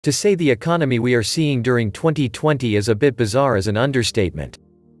To say the economy we are seeing during 2020 is a bit bizarre is an understatement.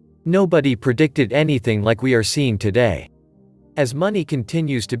 Nobody predicted anything like we are seeing today. As money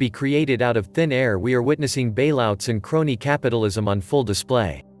continues to be created out of thin air, we are witnessing bailouts and crony capitalism on full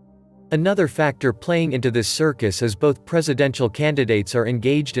display. Another factor playing into this circus is both presidential candidates are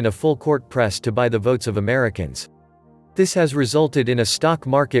engaged in a full-court press to buy the votes of Americans. This has resulted in a stock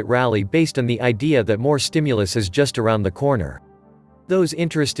market rally based on the idea that more stimulus is just around the corner. Those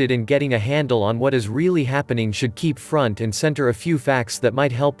interested in getting a handle on what is really happening should keep front and center a few facts that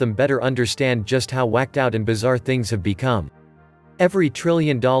might help them better understand just how whacked out and bizarre things have become. Every $1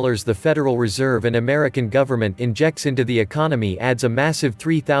 trillion the Federal Reserve and American government injects into the economy adds a massive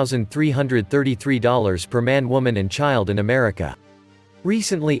 $3,333 per man, woman and child in America.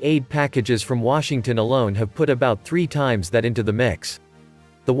 Recently, aid packages from Washington alone have put about 3 times that into the mix.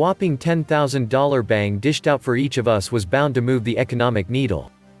 The whopping $10,000 bang dished out for each of us was bound to move the economic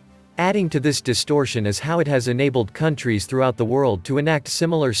needle. Adding to this distortion is how it has enabled countries throughout the world to enact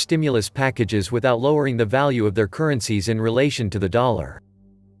similar stimulus packages without lowering the value of their currencies in relation to the dollar.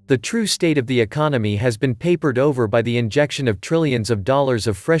 The true state of the economy has been papered over by the injection of trillions of dollars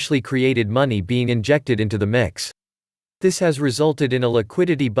of freshly created money being injected into the mix. This has resulted in a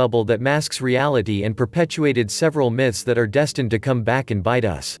liquidity bubble that masks reality and perpetuated several myths that are destined to come back and bite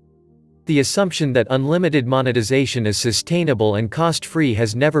us. The assumption that unlimited monetization is sustainable and cost-free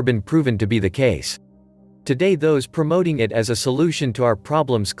has never been proven to be the case. Today, those promoting it as a solution to our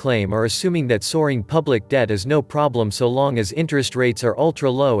problems claim are assuming that soaring public debt is no problem so long as interest rates are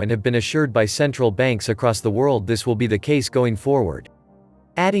ultra-low and have been assured by central banks across the world this will be the case going forward.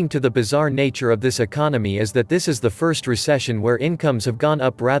 Adding to the bizarre nature of this economy is that this is the first recession where incomes have gone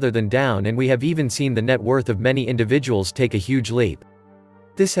up rather than down, and we have even seen the net worth of many individuals take a huge leap.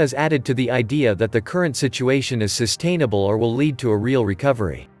 This has added to the idea that the current situation is sustainable or will lead to a real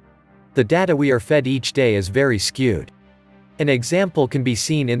recovery. The data we are fed each day is very skewed. An example can be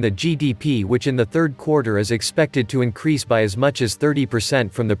seen in the GDP, which in the third quarter is expected to increase by as much as 30%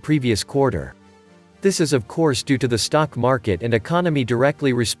 from the previous quarter. This is of course due to the stock market and economy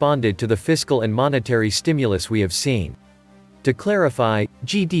directly responded to the fiscal and monetary stimulus we have seen. To clarify,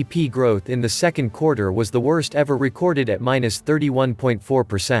 GDP growth in the second quarter was the worst ever recorded at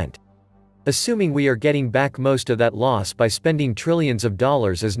 -31.4%. Assuming we are getting back most of that loss by spending trillions of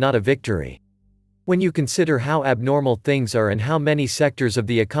dollars is not a victory. When you consider how abnormal things are and how many sectors of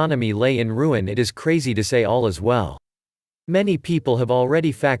the economy lay in ruin, it is crazy to say all is well. Many people have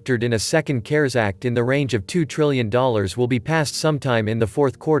already factored in a second CARES Act in the range of $2 trillion will be passed sometime in the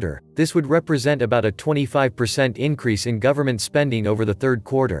fourth quarter. This would represent about a 25% increase in government spending over the third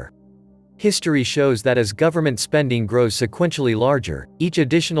quarter. History shows that as government spending grows sequentially larger, each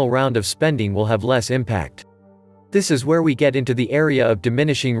additional round of spending will have less impact. This is where we get into the area of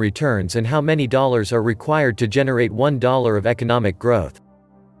diminishing returns and how many dollars are required to generate $1 of economic growth.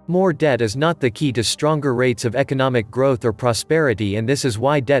 More debt is not the key to stronger rates of economic growth or prosperity, and this is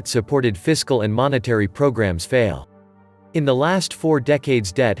why debt-supported fiscal and monetary programs fail. In the last 4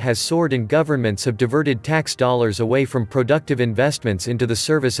 decades, debt has soared and governments have diverted tax dollars away from productive investments into the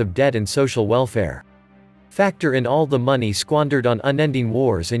service of debt and social welfare. Factor in all the money squandered on unending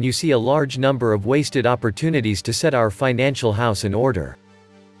wars and you see a large number of wasted opportunities to set our financial house in order.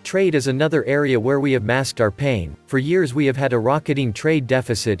 Trade is another area where we have masked our pain. For years we have had a rocketing trade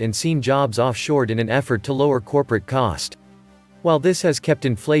deficit and seen jobs offshored in an effort to lower corporate cost. While this has kept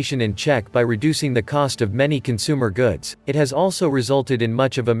inflation in check by reducing the cost of many consumer goods, it has also resulted in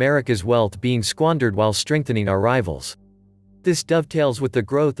much of America's wealth being squandered while strengthening our rivals. This dovetails with the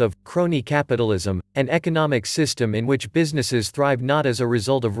growth of crony capitalism, an economic system in which businesses thrive not as a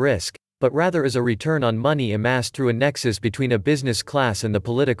result of risk, but rather as a return on money amassed through a nexus between a business class and the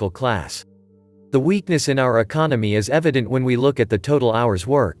political class. The weakness in our economy is evident when we look at the total hours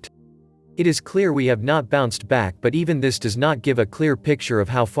worked. It is clear we have not bounced back, but even this does not give a clear picture of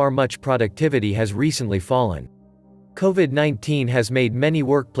how far much productivity has recently fallen. COVID-19 has made many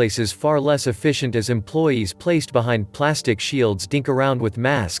workplaces far less efficient as employees placed behind plastic shields dink around with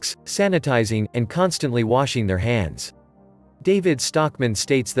masks, sanitizing, and constantly washing their hands. David Stockman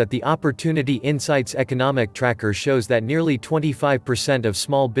states that the Opportunity Insights economic tracker shows that nearly 25% of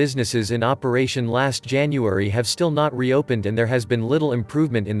small businesses in operation last January have still not reopened, and there has been little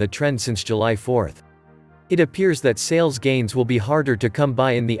improvement in the trend since July 4. It appears that sales gains will be harder to come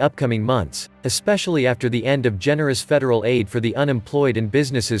by in the upcoming months, especially after the end of generous federal aid for the unemployed and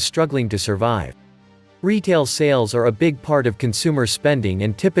businesses struggling to survive. Retail sales are a big part of consumer spending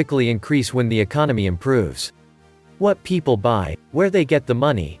and typically increase when the economy improves. What people buy, where they get the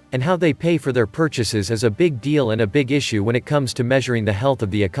money, and how they pay for their purchases is a big deal and a big issue when it comes to measuring the health of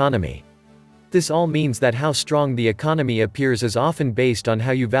the economy. This all means that how strong the economy appears is often based on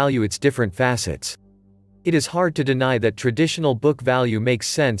how you value its different facets. It is hard to deny that traditional book value makes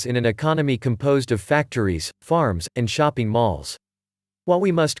sense in an economy composed of factories, farms, and shopping malls. What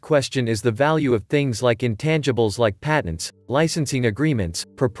we must question is the value of things like intangibles like patents, licensing agreements,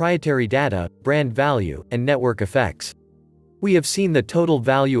 proprietary data, brand value, and network effects. We have seen the total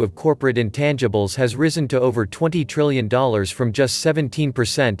value of corporate intangibles has risen to over $20 trillion from just 17%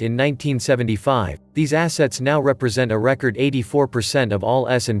 in 1975. These assets now represent a record 84% of all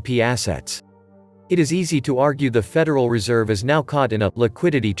S&P assets. It is easy to argue the Federal Reserve is now caught in a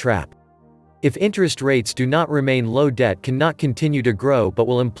liquidity trap. If interest rates do not remain low, debt cannot continue to grow but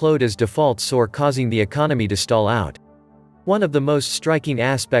will implode as defaults soar, causing the economy to stall out. One of the most striking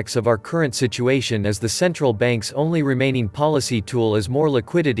aspects of our current situation is the central bank's only remaining policy tool is more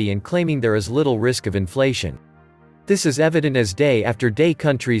liquidity and claiming there is little risk of inflation. This is evident as day after day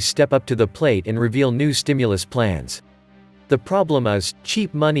countries step up to the plate and reveal new stimulus plans. The problem is,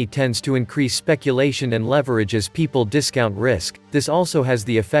 cheap money tends to increase speculation and leverage as people discount risk. This also has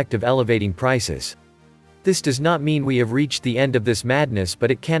the effect of elevating prices. This does not mean we have reached the end of this madness,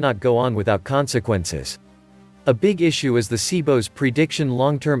 but it cannot go on without consequences. A big issue is the SIBO's prediction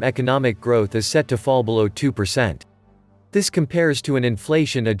long-term economic growth is set to fall below 2%. This compares to an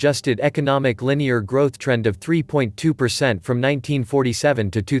inflation-adjusted economic linear growth trend of 3.2% from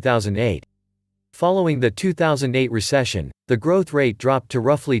 1947 to 2008. Following the 2008 recession, the growth rate dropped to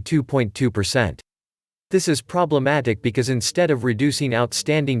roughly 2.2%. This is problematic because instead of reducing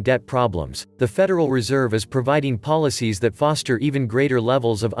outstanding debt problems, the Federal Reserve is providing policies that foster even greater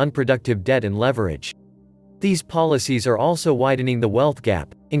levels of unproductive debt and leverage. These policies are also widening the wealth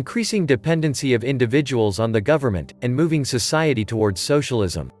gap, increasing dependency of individuals on the government, and moving society towards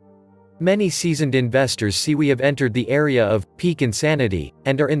socialism. Many seasoned investors see we have entered the area of peak insanity,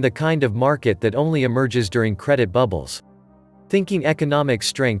 and are in the kind of market that only emerges during credit bubbles. Thinking economic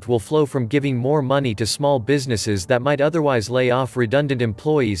strength will flow from giving more money to small businesses that might otherwise lay off redundant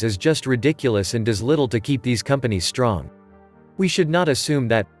employees is just ridiculous and does little to keep these companies strong. We should not assume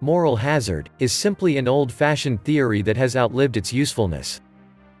that moral hazard is simply an old-fashioned theory that has outlived its usefulness.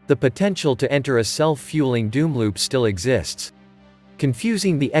 The potential to enter a self-fueling doom loop still exists.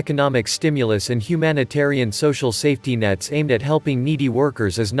 Confusing the economic stimulus and humanitarian social safety nets aimed at helping needy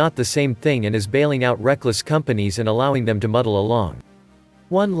workers is not the same thing and is bailing out reckless companies and allowing them to muddle along.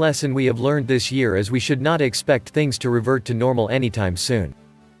 One lesson we have learned this year is we should not expect things to revert to normal anytime soon.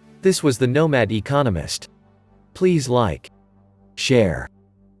 This was the Nomad Economist. Please like, share,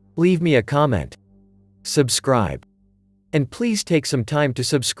 leave me a comment, subscribe. And please take some time to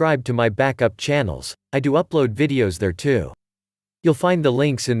subscribe to my backup channels. I do upload videos there too. You'll find the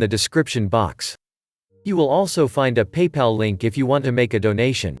links in the description box. You will also find a PayPal link if you want to make a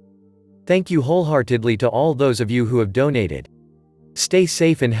donation. Thank you wholeheartedly to all those of you who have donated. Stay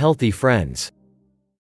safe and healthy, friends.